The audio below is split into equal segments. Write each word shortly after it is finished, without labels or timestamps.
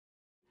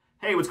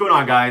Hey, what's going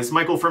on, guys?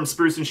 Michael from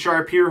Spruce and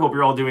Sharp here. Hope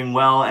you're all doing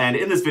well. And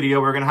in this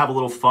video, we're going to have a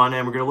little fun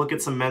and we're going to look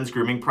at some men's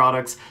grooming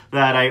products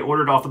that I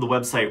ordered off of the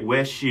website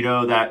Wish, you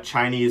know, that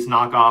Chinese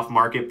knockoff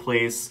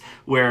marketplace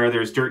where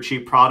there's dirt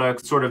cheap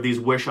products. Sort of these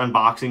Wish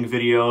unboxing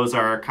videos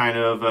are kind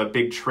of a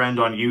big trend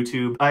on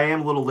YouTube. I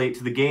am a little late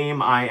to the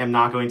game. I am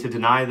not going to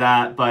deny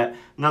that, but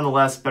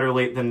nonetheless, better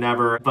late than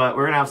never. But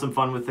we're going to have some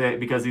fun with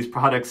it because these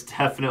products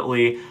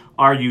definitely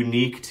are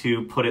unique,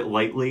 to put it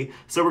lightly.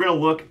 So we're going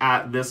to look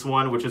at this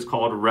one, which is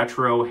called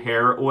Retro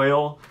Hair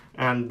Oil.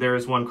 And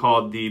there's one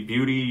called the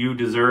Beauty You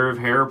Deserve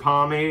Hair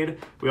Pomade.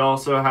 We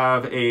also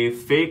have a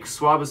fake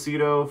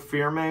Suavecito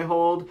Firme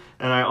hold.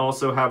 And I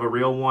also have a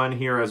real one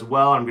here as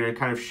well. I'm going to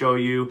kind of show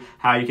you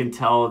how you can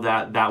tell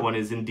that that one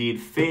is indeed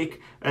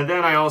fake. And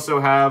then I also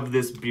have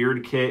this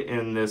beard kit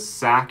in this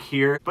sack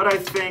here. But I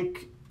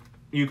think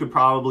you could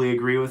probably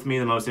agree with me,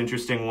 the most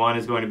interesting one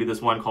is going to be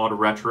this one called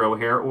Retro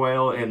Hair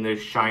Oil in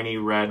this shiny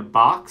red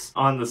box.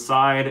 On the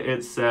side,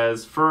 it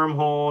says firm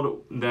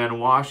hold, then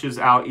washes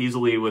out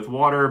easily with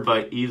water,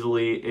 but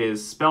easily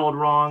is spelled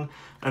wrong.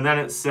 And then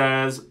it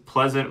says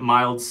pleasant,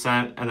 mild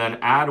scent, and then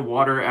add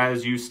water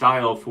as you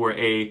style for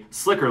a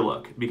slicker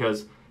look,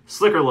 because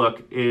slicker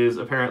look is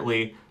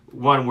apparently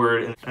one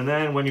word. And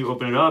then when you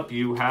open it up,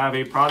 you have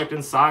a product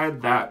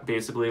inside that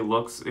basically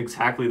looks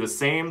exactly the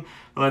same.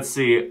 Let's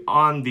see,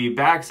 on the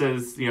back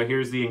says, you know,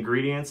 here's the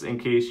ingredients in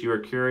case you are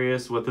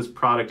curious what this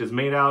product is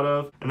made out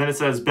of. And then it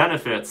says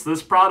benefits.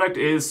 This product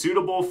is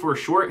suitable for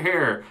short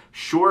hair,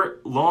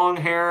 short, long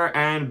hair,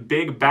 and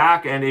big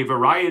back, and a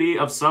variety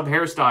of sub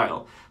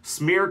hairstyle.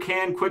 Smear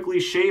can quickly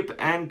shape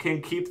and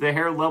can keep the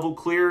hair level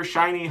clear,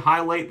 shiny,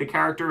 highlight the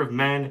character of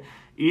men,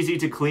 easy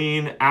to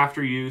clean,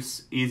 after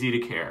use, easy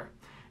to care.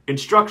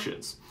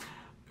 Instructions.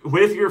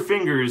 With your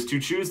fingers to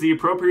choose the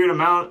appropriate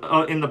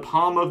amount in the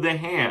palm of the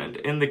hand.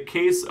 In the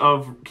case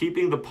of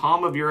keeping the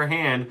palm of your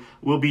hand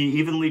will be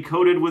evenly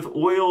coated with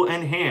oil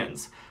and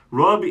hands.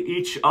 Rub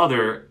each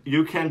other.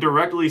 You can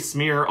directly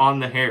smear on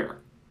the hair.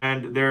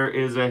 And there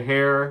is a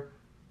hair,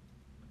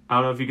 I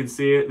don't know if you can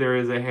see it, there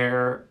is a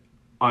hair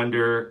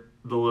under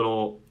the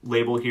little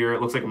label here.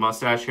 It looks like a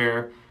mustache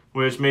hair,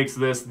 which makes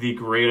this the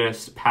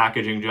greatest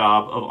packaging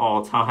job of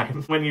all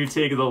time. When you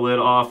take the lid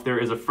off, there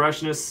is a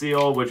freshness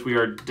seal, which we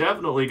are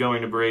definitely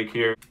going to break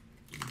here.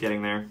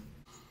 Getting there.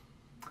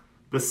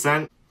 The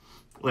scent,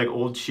 like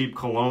old cheap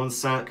cologne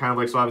scent, kind of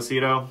like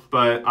Suavecito,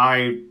 but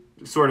I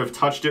sort of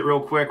touched it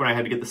real quick when I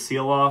had to get the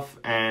seal off,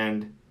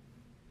 and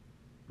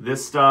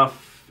this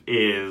stuff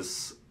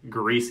is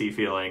greasy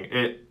feeling.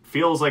 It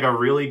feels like a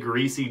really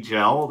greasy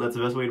gel. That's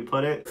the best way to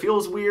put it. It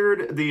feels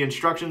weird. The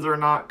instructions are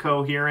not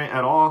coherent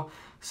at all.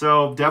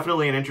 So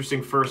definitely an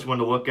interesting first one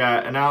to look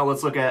at. And now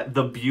let's look at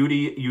the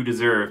beauty you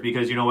deserve,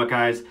 because you know what,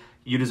 guys?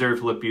 You deserve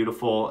to look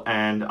beautiful,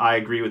 and I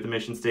agree with the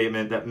mission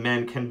statement that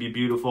men can be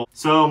beautiful.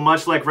 So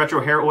much like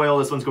Retro Hair Oil,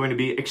 this one's going to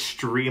be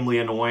extremely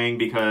annoying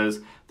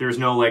because there's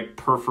no like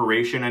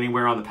perforation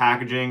anywhere on the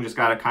packaging. Just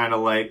gotta kind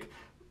of like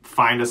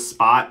find a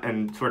spot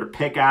and sort of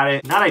pick at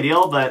it. Not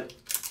ideal, but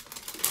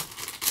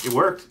it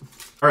worked.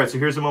 All right, so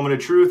here's a moment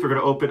of truth. We're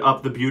gonna open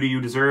up the Beauty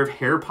You Deserve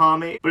Hair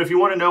Pomade. But if you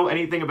wanna know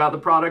anything about the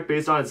product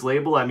based on its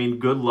label, I mean,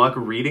 good luck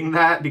reading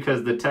that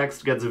because the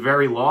text gets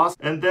very lost.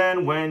 And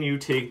then when you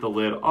take the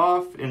lid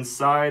off,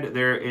 inside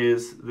there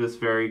is this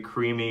very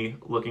creamy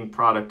looking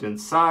product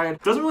inside.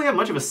 It doesn't really have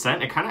much of a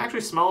scent. It kind of actually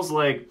smells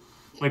like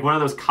one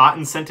of those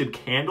cotton scented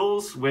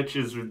candles, which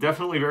is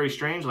definitely very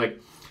strange.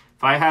 Like,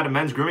 if I had a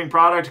men's grooming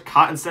product,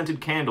 cotton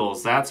scented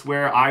candles, that's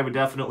where I would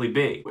definitely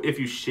be. If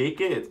you shake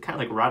it, it kind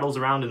of like rattles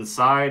around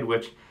inside,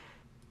 which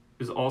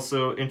is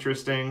also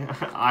interesting.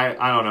 I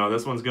don't know,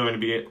 this one's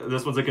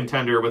a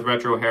contender with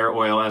Retro Hair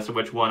Oil as to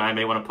which one I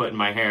may want to put in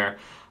my hair.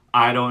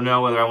 I don't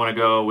know whether I want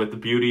to go with the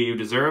Beauty You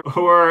Deserve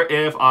or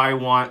if I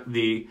want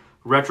the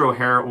Retro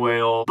Hair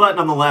Oil, but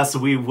nonetheless,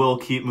 we will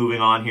keep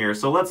moving on here.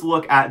 So let's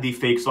look at the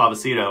fake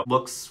Suavecito.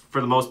 Looks,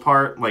 for the most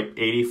part, like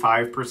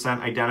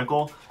 85%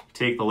 identical.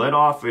 Take the lid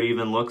off, it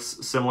even looks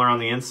similar on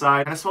the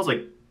inside. And it smells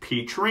like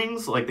peach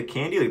rings, like the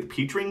candy, like the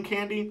peach ring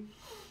candy.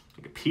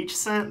 Like a peach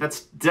scent.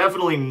 That's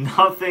definitely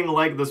nothing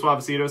like the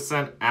Suavecito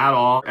scent at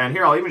all. And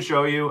here, I'll even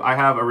show you, I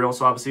have a real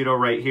Suavecito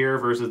right here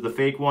versus the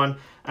fake one.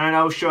 And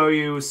I'll show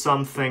you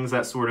some things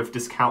that sort of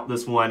discount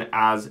this one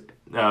as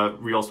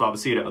real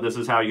Suavecito. This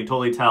is how you can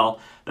totally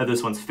tell that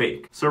this one's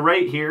fake. So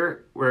right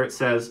here, where it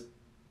says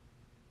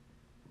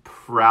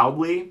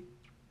proudly,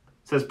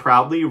 says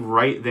proudly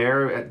right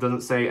there. It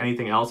doesn't say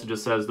anything else. It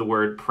just says the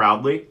word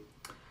proudly.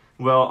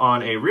 Well,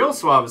 on a real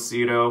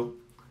Suavecito,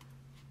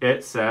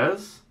 it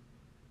says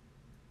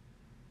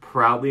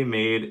proudly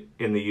made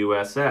in the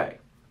USA.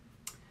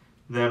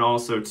 Then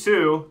also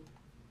too,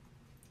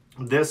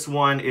 this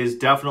one is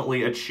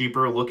definitely a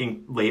cheaper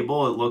looking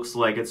label. It looks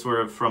like it's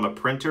sort of from a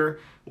printer,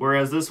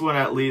 whereas this one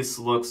at least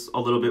looks a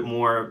little bit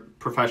more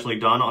professionally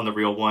done on the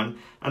real one.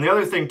 And the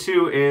other thing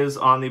too is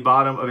on the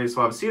bottom of a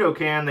Suavecito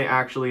can, they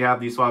actually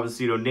have the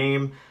Suavecito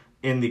name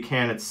in the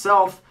can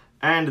itself,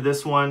 and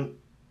this one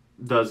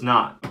does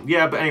not.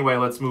 Yeah, but anyway,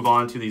 let's move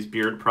on to these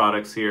beard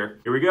products here.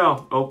 Here we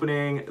go.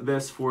 Opening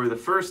this for the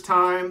first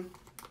time.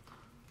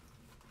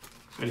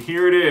 And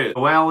here it is,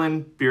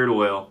 Oalan beard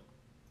oil.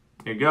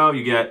 There you go,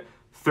 you get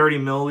 30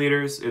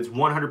 milliliters. It's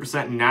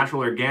 100%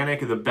 natural, organic,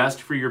 the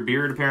best for your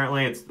beard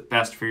apparently. It's the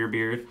best for your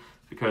beard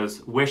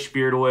because Wish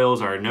beard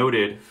oils are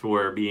noted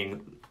for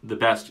being the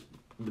best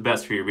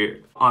for your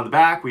beard. On the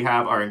back, we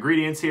have our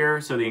ingredients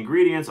here. So the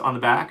ingredients on the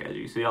back, as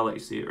you see, I'll let you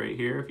see it right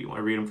here if you want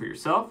to read them for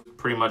yourself.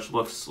 Pretty much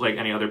looks like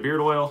any other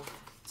beard oil.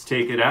 Let's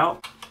take it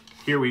out.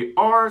 Here we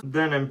are.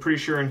 Then I'm pretty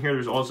sure in here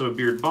there's also a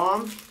beard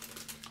balm.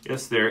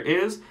 Yes, there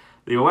is.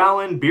 The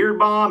Oalan Beard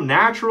Balm,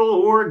 natural,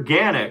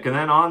 organic. And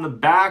then on the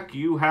back,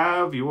 you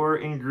have your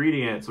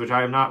ingredients, which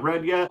I have not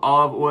read yet.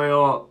 Olive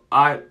oil,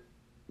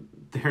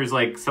 there's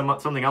like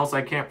something else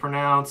I can't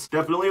pronounce.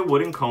 Definitely a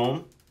wooden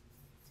comb.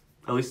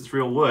 At least it's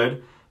real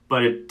wood.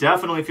 But it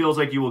definitely feels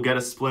like you will get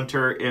a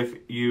splinter if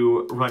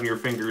you run your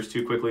fingers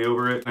too quickly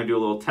over it. I'm gonna do a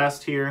little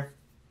test here.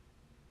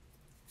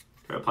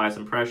 Try to apply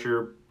some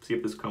pressure, see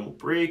if this comb will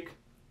break.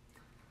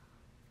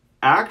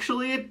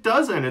 Actually, it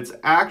doesn't. It's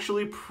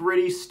actually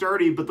pretty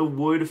sturdy, but the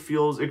wood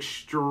feels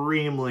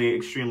extremely,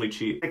 extremely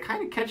cheap. It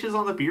kind of catches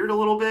on the beard a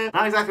little bit.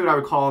 Not exactly what I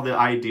would call the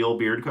ideal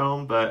beard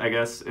comb, but I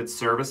guess it's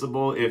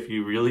serviceable if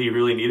you really,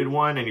 really needed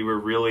one and you were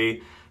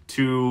really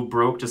too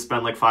broke to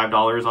spend like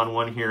 $5 on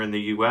one here in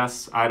the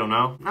US. I don't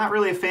know. Not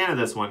really a fan of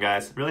this one,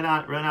 guys. Really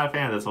not a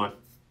fan of this one.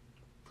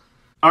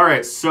 All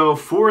right, so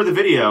for the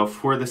video,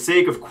 for the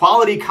sake of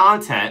quality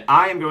content,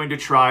 I am going to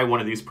try one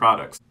of these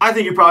products. I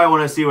think you probably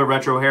want to see what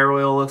retro hair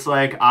oil looks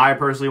like. I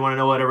personally want to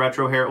know what a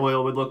retro hair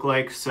oil would look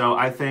like, so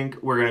I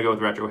think we're going to go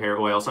with retro hair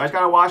oil. So I just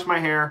got to wash my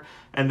hair,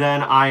 and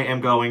then I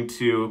am going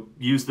to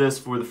use this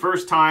for the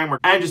first time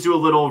and just do a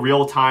little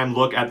real-time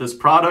look at this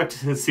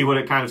product and see what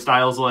it kind of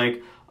styles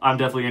like. I'm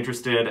definitely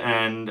interested,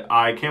 and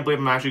I can't believe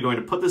I'm actually going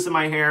to put this in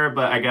my hair,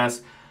 but I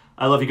guess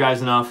I love you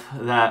guys enough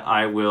that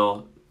I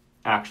will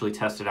actually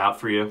test it out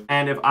for you.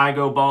 And if I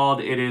go bald,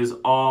 it is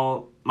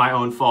all my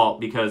own fault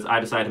because I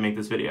decided to make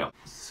this video.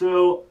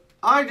 So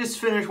I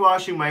just finished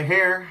washing my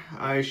hair.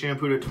 I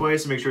shampooed it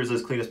twice to make sure it's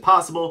as clean as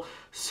possible.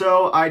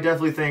 So I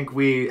definitely think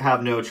we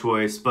have no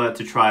choice but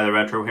to try the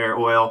retro hair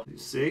oil. You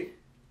see?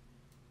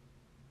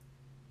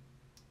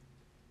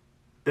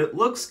 It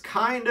looks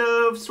kind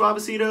of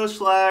Suavecito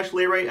 /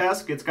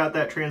 Layrite-esque. It's got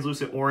that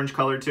translucent orange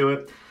color to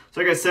it.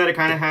 So like I said, it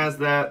kind of has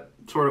that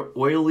sort of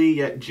oily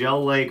yet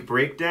gel-like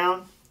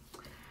breakdown.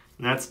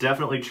 And that's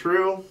definitely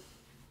true.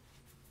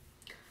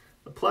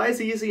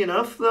 Applies easy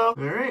enough though. All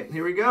right,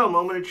 here we go.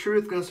 Moment of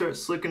truth. Gonna start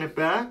slicking it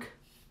back.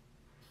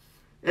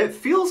 It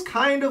feels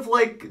kind of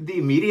like the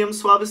medium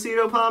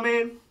Suavecito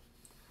pomade.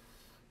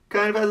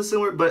 Kind of has a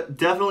similar, but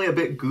definitely a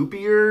bit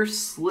goopier,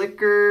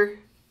 slicker.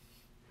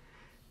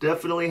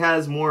 Definitely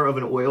has more of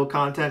an oil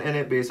content in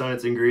it based on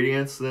its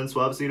ingredients than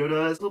Suavecito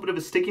does. A little bit of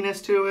a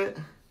stickiness to it.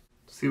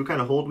 See what kind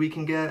of hold we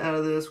can get out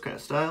of this, what kind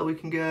of style we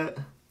can get.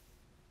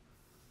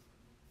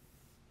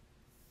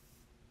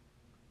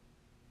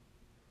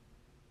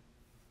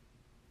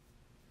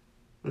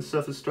 This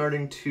stuff is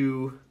starting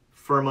to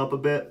firm up a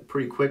bit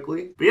pretty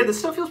quickly. But yeah, this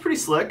stuff feels pretty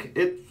slick.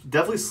 It's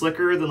definitely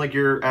slicker than like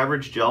your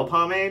average gel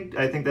pomade.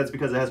 I think that's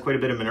because it has quite a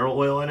bit of mineral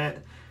oil in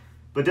it.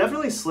 But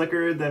definitely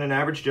slicker than an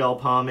average gel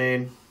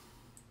pomade.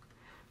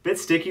 Bit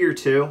stickier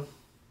too.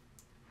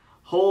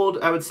 Hold,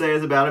 I would say,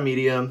 is about a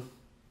medium.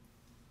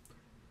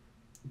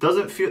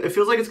 Doesn't feel, it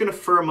feels like it's gonna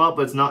firm up,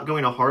 but it's not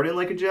going to harden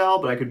like a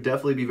gel, but I could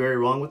definitely be very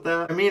wrong with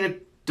that. I mean,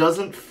 it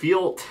doesn't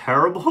feel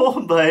terrible,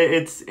 but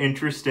it's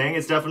interesting.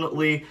 It's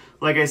definitely,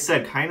 like I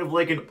said, kind of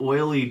like an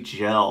oily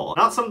gel.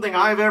 Not something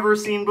I've ever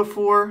seen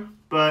before,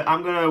 but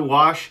I'm gonna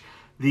wash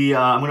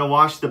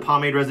the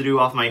pomade residue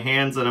off my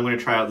hands, and I'm gonna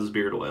try out this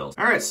beard oil.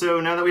 All right,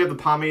 so now that we have the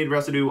pomade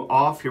residue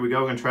off, here we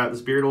go. We're gonna try out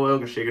this beard oil.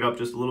 Gonna shake it up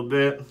just a little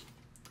bit.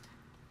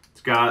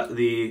 It's got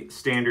the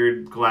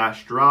standard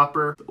glass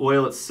dropper. The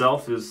oil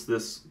itself is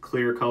this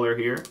clear color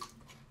here.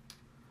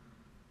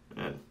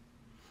 And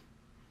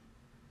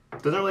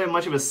doesn't really have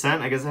much of a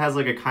scent. I guess it has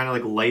like a kind of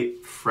like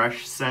light,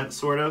 fresh scent,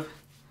 sort of.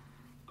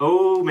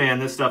 Oh man,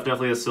 this stuff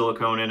definitely has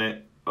silicone in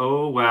it.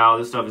 Oh wow,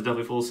 this stuff is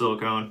definitely full of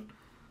silicone.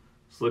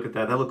 Just look at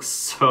that. That looks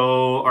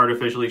so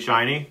artificially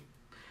shiny.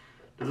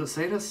 Does it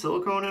say it has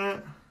silicone in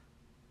it?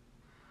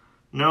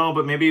 No,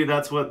 but maybe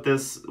that's what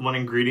this one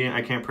ingredient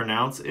I can't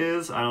pronounce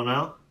is. I don't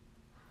know.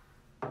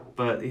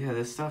 But yeah,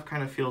 this stuff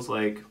kind of feels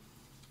like...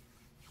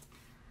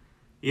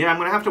 Yeah, I'm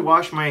going to have to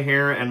wash my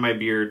hair and my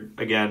beard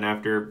again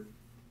after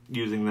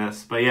using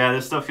this. But yeah,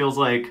 this stuff feels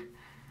like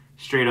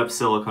straight up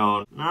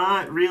silicone.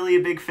 Not really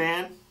a big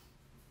fan.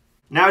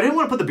 Now, I didn't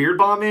want to put the beard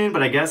balm in,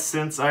 but I guess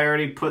since I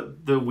already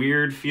put the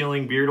weird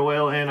feeling beard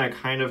oil in, I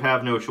kind of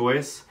have no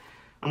choice.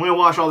 I'm going to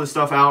wash all this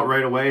stuff out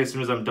right away as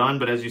soon as I'm done,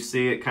 but as you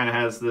see, it kind of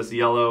has this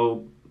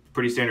yellow,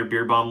 pretty standard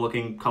beard balm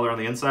looking color on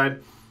the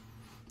inside.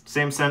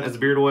 Same scent as the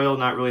beard oil,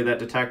 not really that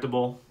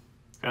detectable.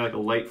 Kind of like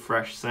a light,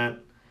 fresh scent.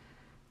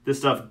 This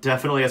stuff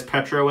definitely has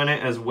petro in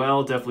it as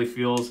well. Definitely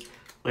feels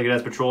like it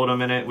has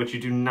petroleum in it, which you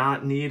do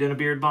not need in a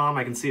beard balm.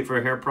 I can see it for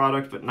a hair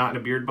product, but not in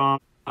a beard balm.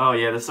 Oh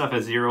yeah, this stuff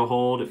has zero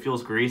hold. It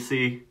feels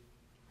greasy.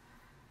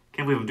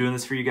 Can't believe I'm doing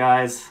this for you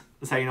guys.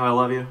 That's how you know I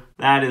love you.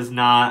 That is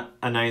not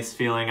a nice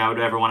feeling I would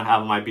ever want to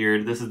have on my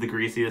beard. This is the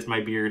greasiest my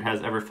beard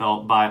has ever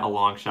felt by a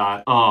long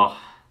shot. Oh,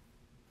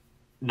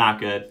 not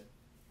good.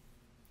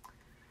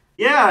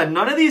 Yeah,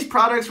 none of these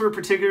products were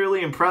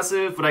particularly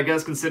impressive, but I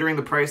guess considering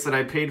the price that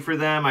I paid for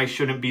them, I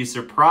shouldn't be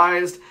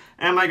surprised.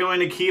 Am I going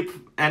to keep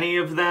any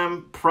of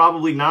them?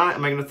 Probably not.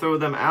 Am I going to throw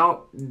them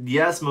out?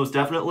 Yes, most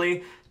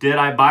definitely. Did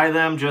I buy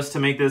them just to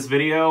make this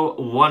video?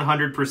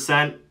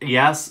 100%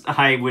 yes.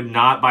 I would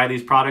not buy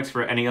these products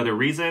for any other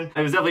reason.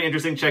 It was definitely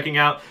interesting checking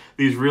out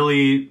these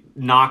really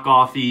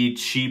knockoffy,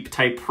 cheap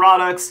type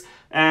products.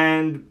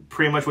 And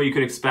pretty much what you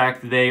could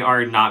expect, they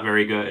are not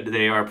very good.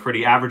 They are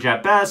pretty average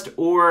at best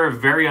or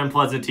very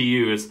unpleasant to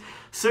use.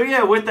 So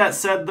yeah, with that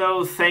said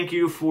though, thank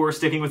you for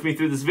sticking with me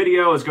through this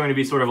video. It's going to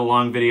be sort of a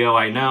long video,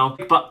 I know.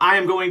 But I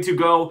am going to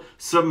go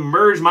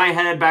submerge my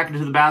head back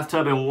into the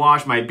bathtub and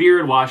wash my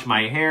beard, wash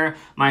my hair.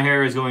 My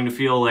hair is going to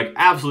feel like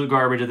absolute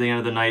garbage at the end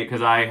of the night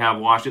because I have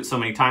washed it so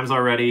many times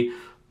already.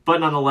 But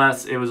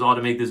nonetheless, it was all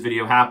to make this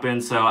video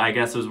happen, so I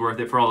guess it was worth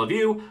it for all of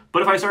you.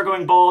 But if I start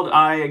going bald,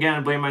 I,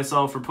 again, blame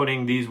myself for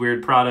putting these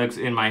weird products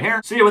in my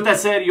hair. So yeah, with that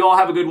said, you all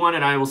have a good one,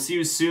 and I will see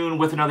you soon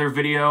with another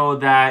video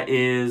that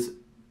is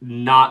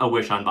not a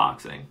Wish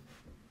unboxing.